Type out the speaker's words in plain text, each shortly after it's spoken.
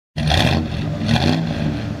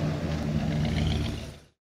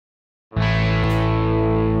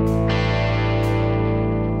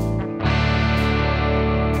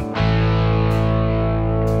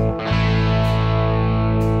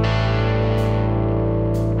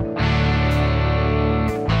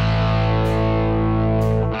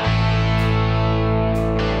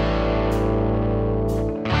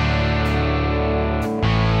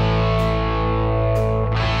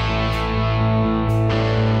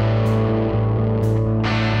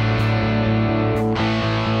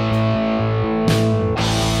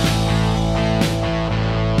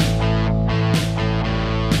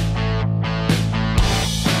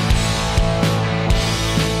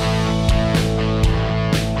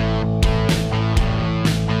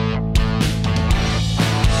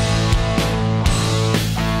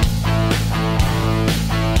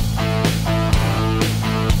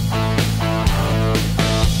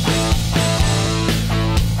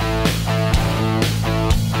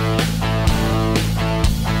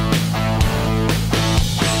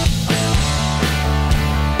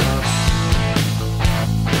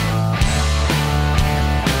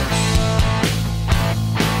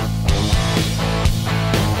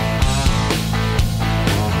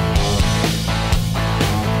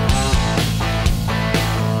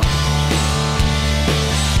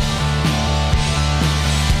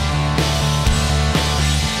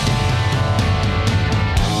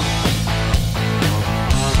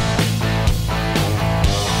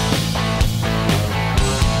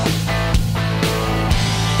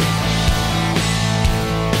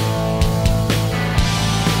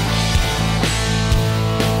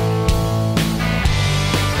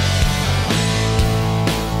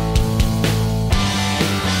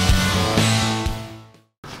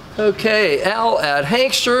Okay, Al at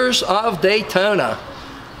HANKSTERS of Daytona.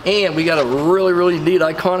 And we got a really, really neat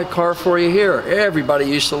iconic car for you here. Everybody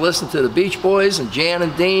used to listen to the Beach Boys and Jan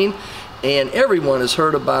and Dean, and everyone has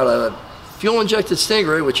heard about a fuel-injected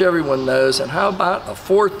Stingray, which everyone knows. And how about a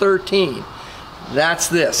 413? That's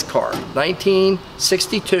this car,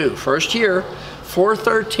 1962, first year,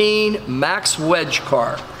 413 Max Wedge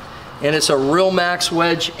car. And it's a real Max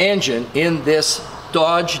Wedge engine in this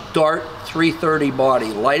Dodge Dart 330 body,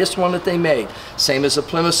 lightest one that they made. Same as the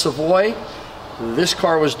Plymouth Savoy. This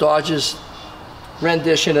car was Dodge's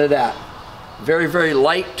rendition of that. Very, very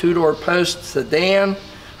light two-door post sedan,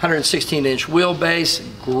 116-inch wheelbase,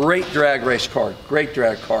 great drag race car, great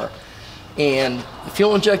drag car. And the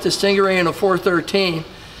fuel-injected Stingray in a 413,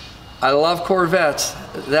 I love Corvettes.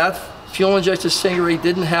 That fuel-injected Stingray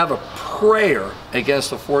didn't have a prayer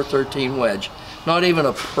against a 413 Wedge, not even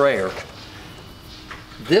a prayer.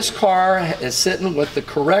 This car is sitting with the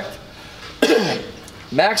correct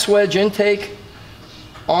Max Wedge intake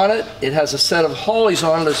on it. It has a set of Hawleys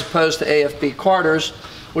on it as opposed to AFB Carters,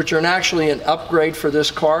 which are actually an upgrade for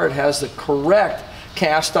this car. It has the correct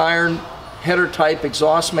cast iron header type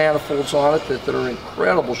exhaust manifolds on it that are in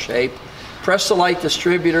incredible shape. Press the light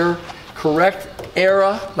distributor, correct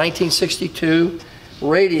era 1962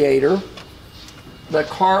 radiator. The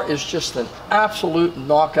car is just an absolute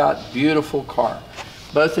knockout, beautiful car.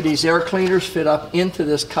 Both of these air cleaners fit up into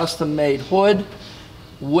this custom-made hood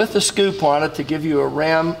with a scoop on it to give you a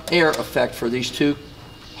ram air effect for these two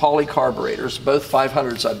Hawley carburetors, both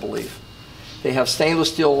 500s, I believe. They have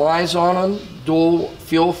stainless steel lines on them, dual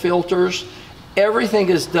fuel filters. Everything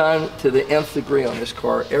is done to the nth degree on this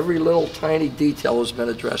car. Every little tiny detail has been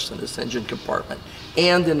addressed in this engine compartment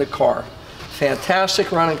and in the car.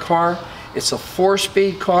 Fantastic running car. It's a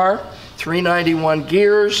 4-speed car, 391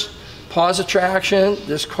 gears. Pause traction.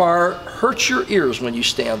 This car hurts your ears when you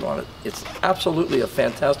stand on it. It's absolutely a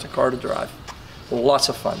fantastic car to drive. Lots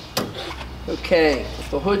of fun. Okay,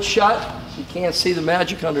 with the hood shut, you can't see the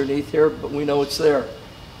magic underneath here, but we know it's there.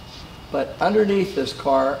 But underneath this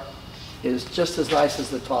car is just as nice as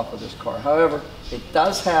the top of this car. However, it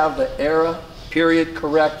does have the era period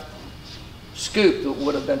correct scoop that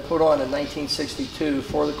would have been put on in 1962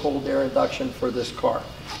 for the cold air induction for this car.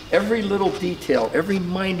 Every little detail, every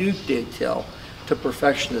minute detail to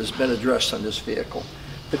perfection has been addressed on this vehicle.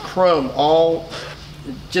 The chrome, all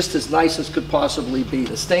just as nice as could possibly be.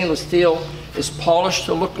 The stainless steel is polished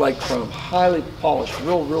to look like chrome, highly polished,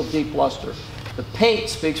 real deep luster. The paint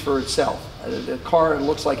speaks for itself. The car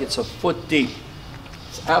looks like it's a foot deep.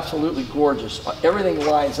 It's absolutely gorgeous. Everything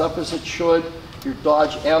lines up as it should. Your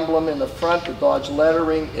Dodge emblem in the front, the Dodge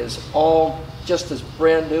lettering is all just as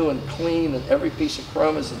brand new and clean, and every piece of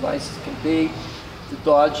chrome is as nice as can be. The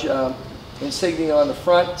Dodge insignia on the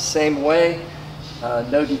front, same way.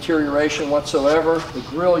 No deterioration whatsoever. The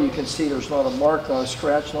grille, you can see there's not a mark, not a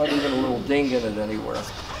scratch, not even a little ding in it anywhere.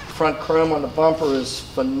 Front chrome on the bumper is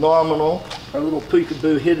phenomenal. Our little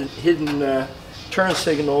peekaboo hidden turn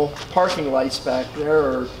signal parking lights back there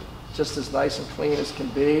are just as nice and clean as can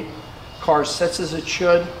be. Car sits as it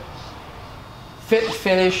should. Fit and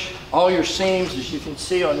finish, all your seams, as you can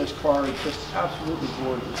see on this car, is just absolutely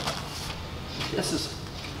gorgeous. This is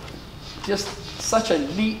just such a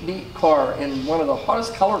neat car in one of the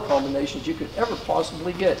hottest color combinations you could ever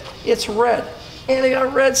possibly get. It's red, and they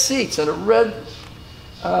got red seats and a red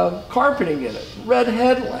carpeting in it, red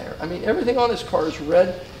headliner. I mean, everything on this car is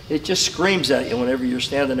red. It just screams at you whenever you're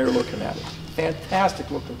standing there looking at it.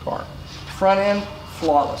 Fantastic looking car. Front end,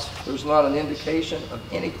 flawless. There's not an indication of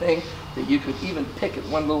anything that you could even pick at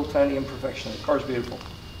one little tiny imperfection. The car's beautiful.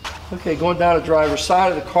 Okay, going down the driver's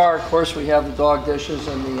side of the car, of course, we have the dog dishes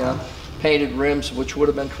and the painted rims, which would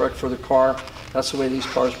have been correct for the car. That's the way these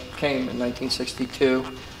cars came in 1962.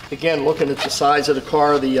 Again, looking at the sides of the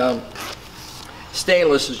car, the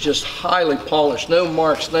stainless is just highly polished. No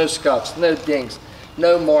marks, no scuffs, no dings,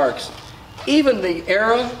 no marks. Even the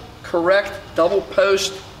era correct double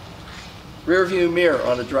post rear view mirror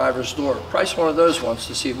on the driver's door. Price one of those ones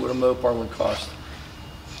to see what a Mopar would cost.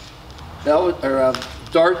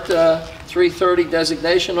 Dart 330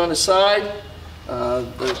 designation on the side.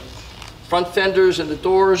 The front fenders and the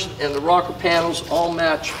doors and the rocker panels all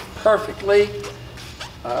match perfectly.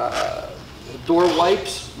 The door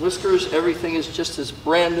wipes, whiskers, everything is just as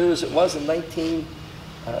brand new as it was in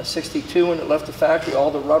 1962 when it left the factory. All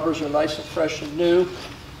the rubbers are nice and fresh and new,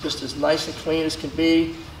 just as nice and clean as can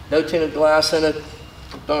be. No tinted glass in it.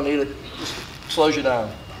 Don't need it. Just slows you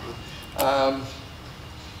down.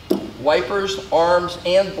 Wipers, arms,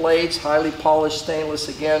 and blades, highly polished stainless,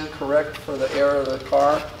 again, correct for the era of the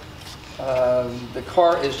car. The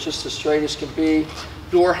car is just as straight as can be.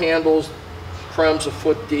 Door handles, chrome's a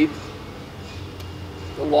foot deep.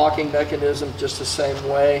 The locking mechanism just the same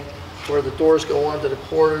way. Where the doors go onto the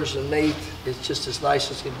quarters underneath, it's just as nice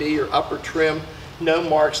as can be. Your upper trim, no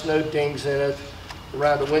marks, no dings in it.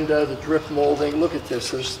 Around the window, the drip molding. Look at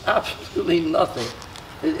this, there's absolutely nothing.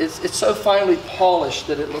 It's so finely polished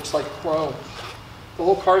that it looks like chrome. The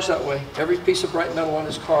whole car's that way. Every piece of bright metal on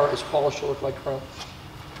this car is polished to look like chrome.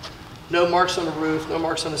 No marks on the roof, no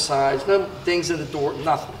marks on the sides, no dings in the door,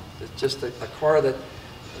 nothing. It's just a car that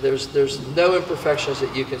there's no imperfections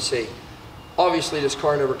that you can see. Obviously, this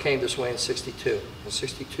car never came this way in '62. In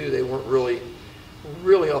 '62, they weren't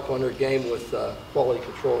really up on their game with quality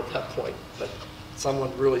control at that point, but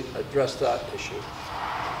someone really addressed that issue.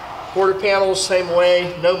 Quarter panels, same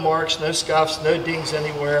way, no marks, no scuffs, no dings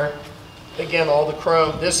anywhere. Again, all the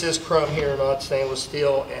chrome. This is chrome here, not stainless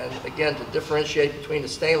steel. And again, to differentiate between the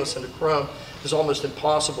stainless and the chrome is almost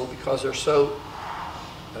impossible because they're so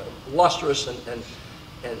lustrous and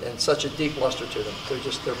such a deep luster to them.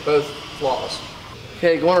 They're both flawless.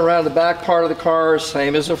 Okay, going around the back part of the car,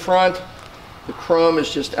 same as the front. The chrome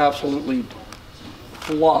is just absolutely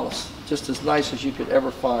flawless, just as nice as you could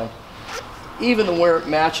ever find. Even to where it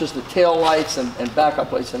matches the tail lights and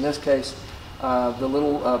backup lights. In this case, the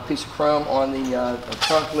little piece of chrome on the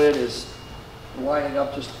trunk lid is lining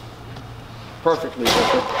up just perfectly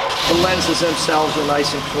with it. The lenses themselves are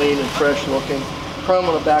nice and clean and fresh looking. Chrome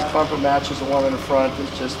on the back bumper matches the one in the front.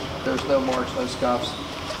 It's just, there's no marks, no scuffs.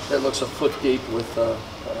 It looks a foot deep with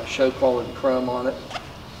show quality chrome on it.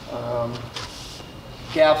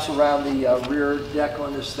 Gaps around the rear deck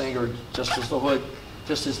on this thing are just as the hood,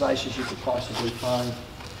 just as nice as you could possibly find.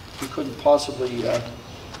 You couldn't possibly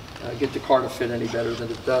get the car to fit any better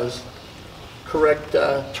than it does. Correct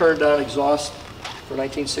turn down exhaust for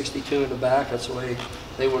 1962 in the back. That's the way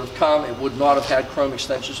they would have come. It would not have had chrome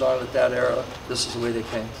extensions on it at that era. This is the way they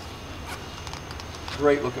came.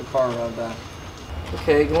 Great looking car around back.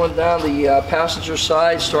 Okay, going down the passenger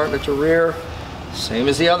side, starting at the rear. Same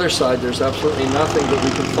as the other side. There's absolutely nothing that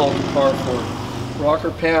we can fault the car for.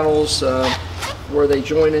 Rocker panels where they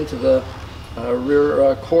join into the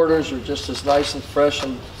rear quarters are just as nice and fresh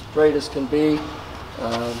and straight as can be.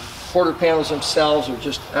 Quarter panels themselves are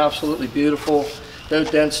just absolutely beautiful. No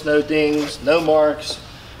dents, no dings, no marks.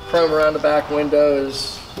 Chrome around the back window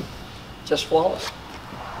is just flawless.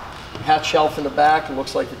 Hatch shelf in the back, it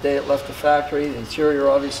looks like the day it left the factory. The interior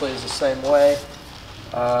obviously is the same way.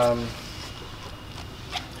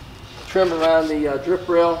 Trim around the drip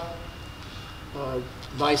rail,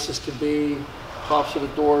 nice as can be. Tops of the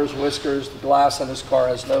doors, whiskers, the glass on this car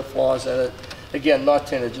has no flaws in it. Again, not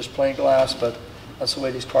tinted, just plain glass, but that's the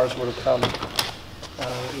way these cars would have come.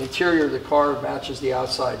 The interior of the car matches the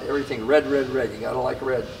outside. Everything red, red, red. You gotta like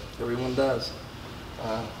red. Everyone does.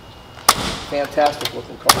 Fantastic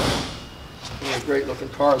looking car. Really great looking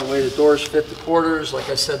car. The way the doors fit the quarters, like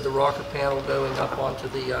I said, the rocker panel going up onto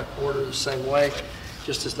the quarter the same way,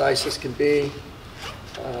 just as nice as can be.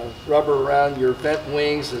 Rubber around your vent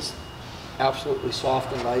wings is absolutely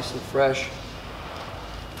soft and nice and fresh.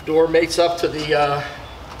 Door mates up to the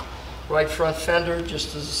right front fender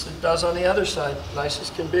just as it does on the other side. Nice as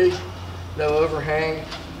can be. No overhang.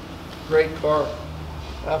 Great car.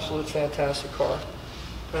 Absolute fantastic car.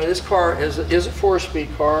 Now, this car is a 4-speed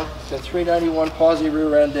car. It's got 391 posi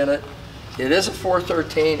rear end in it. It is a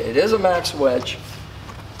 413. It is a max wedge.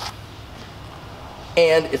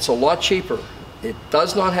 And it's a lot cheaper. It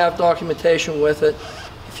does not have documentation with it.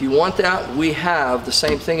 If you want that, we have the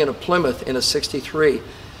same thing in a Plymouth in a 63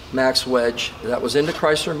 max wedge that was in the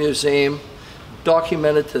Chrysler Museum,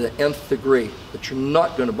 documented to the nth degree. But you're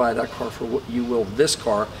not going to buy that car for what you will this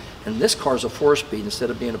car. And this car is a 4-speed instead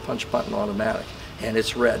of being a punch button automatic. And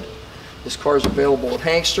it's red. This car is available at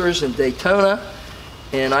HANKSTERS in Daytona,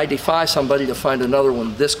 and I defy somebody to find another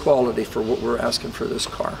one this quality for what we're asking for this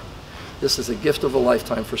car. This is a gift of a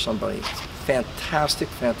lifetime for somebody. It's fantastic,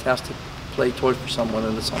 fantastic play toy for someone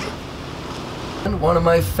in the summer. And one of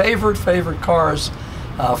my favorite cars,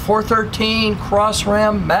 413 Cross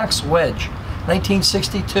Ram Max Wedge,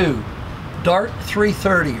 1962. Dart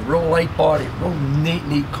 330, real light body, real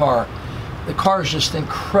neat car. The car is just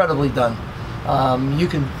incredibly done. I'm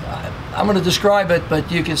going to describe it,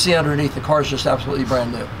 but you can see underneath the car is just absolutely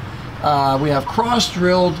brand new. We have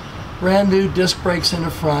cross-drilled, brand new disc brakes in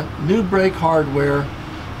the front, new brake hardware,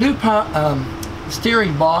 new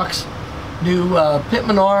steering box, new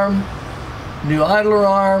pitman arm, new idler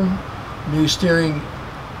arm, new steering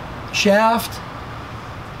shaft,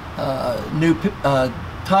 new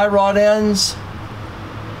tie rod ends,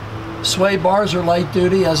 Sway bars are light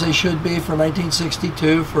duty, as they should be for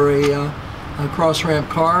 1962 for a cross ramp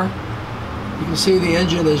car. You can see the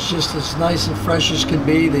engine is just as nice and fresh as can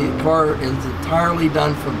be. The car is entirely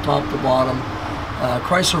done from top to bottom.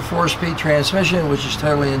 Chrysler 4-speed transmission, which is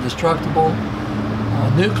totally indestructible.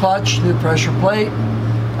 New clutch, new pressure plate.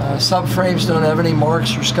 Subframes don't have any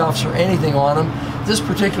marks or scuffs or anything on them. This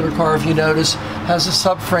particular car, if you notice, has the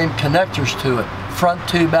subframe connectors to it, front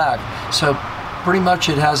to back. So pretty much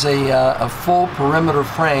it has a full perimeter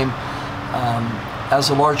frame, as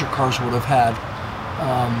the larger cars would have had.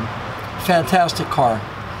 Fantastic car.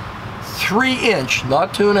 3-inch,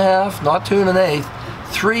 not 2.5, not 2 1/8,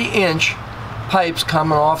 3-inch pipes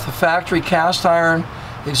coming off the factory cast iron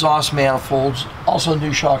exhaust manifolds. Also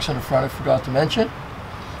new shocks in the front, I forgot to mention.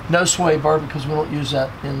 No sway bar because we don't use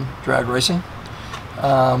that in drag racing.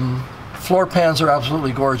 Floor pans are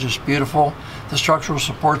absolutely gorgeous, beautiful. The structural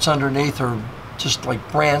supports underneath are just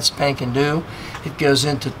like brand spanking new. It goes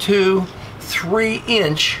into 2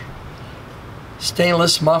 3-inch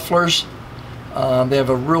stainless mufflers. They have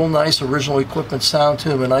a real nice original equipment sound to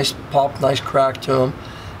them, a nice pop, nice crack to them.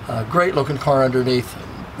 Great looking car underneath.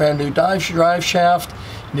 Brand new drive shaft,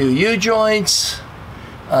 new U-joints,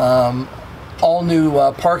 all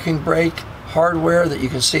new parking brake hardware that you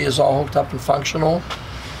can see is all hooked up and functional.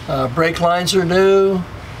 Brake lines are new.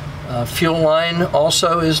 Fuel line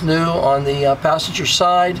also is new on the passenger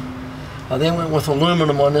side. They went with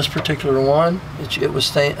aluminum on this particular one. It was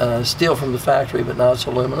steel from the factory, but now it's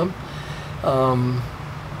aluminum.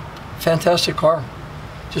 Fantastic car.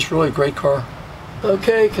 Just really a great car.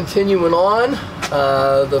 Okay, continuing on.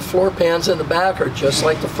 The floor pans in the back are just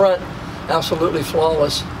like the front. Absolutely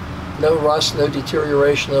flawless. No rust, no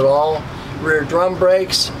deterioration at all. Rear drum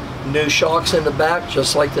brakes, new shocks in the back,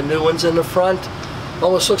 just like the new ones in the front.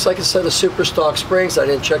 Almost looks like a set of super stock springs. I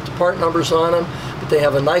didn't check the part numbers on them, but they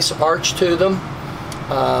have a nice arch to them.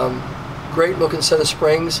 Great looking set of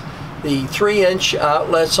springs. The 3-inch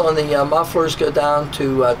outlets on the mufflers go down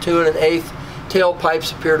to 2 1/8.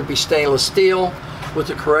 Tailpipes appear to be stainless steel with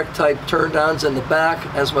the correct type turn downs in the back,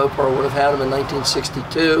 as Mopar would have had them in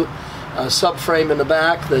 1962. Subframe in the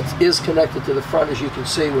back that is connected to the front, as you can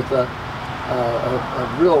see, with a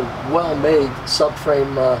real well-made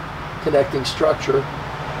subframe connecting structure.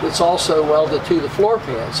 It's also welded to the floor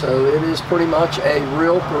pan, so it is pretty much a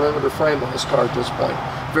real perimeter frame on this car at this point.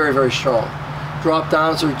 Very, very strong. Drop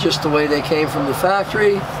downs are just the way they came from the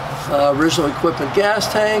factory. Original equipment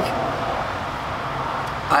gas tank.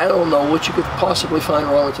 I don't know what you could possibly find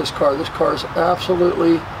wrong with this car. This car is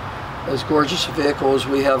absolutely as gorgeous a vehicle as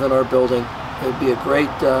we have in our building. It would be a great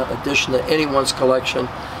addition to anyone's collection,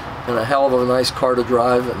 and a hell of a nice car to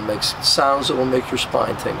drive, and makes sounds that will make your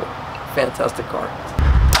spine tingle. Fantastic car.